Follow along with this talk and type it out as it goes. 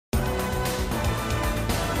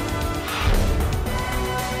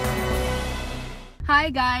Hi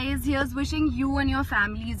guys, here's wishing you and your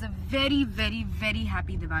families a very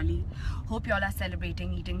happy Diwali. Hope you all are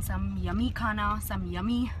celebrating, eating some yummy khana, some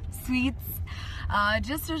yummy sweets.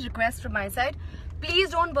 Just a request from my side,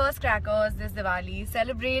 please don't burst crackers this Diwali.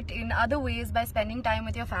 Celebrate in other ways by spending time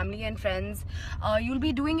with your family and friends. You'll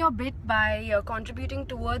be doing your bit by contributing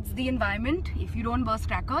towards the environment if you don't burst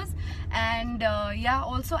crackers. And yeah,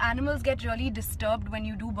 also animals get really disturbed when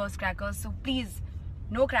you do burst crackers. So please,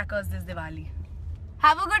 no crackers this Diwali.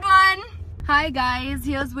 Have a good one. Hi guys,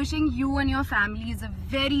 here's wishing you and your families a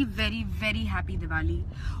very happy Diwali.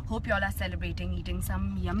 Hope you all are celebrating, eating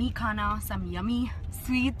some yummy khana, some yummy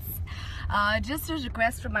sweets. Just a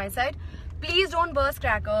request from my side, please don't burst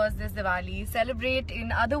crackers this Diwali. Celebrate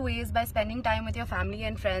in other ways by spending time with your family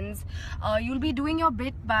and friends. You'll be doing your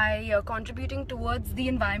bit by contributing towards the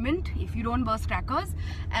environment if you don't burst crackers.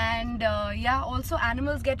 And yeah, also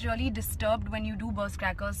animals get really disturbed when you do burst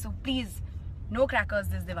crackers. So please, no crackers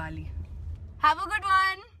this Diwali. Have a good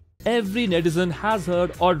one. Every netizen has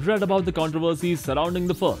heard or read about the controversies surrounding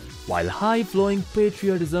the film. While high-flowing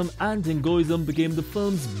patriotism and jingoism became the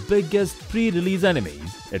film's biggest pre-release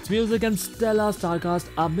enemies, its music and stellar star cast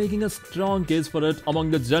are making a strong case for it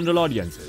among the general audiences.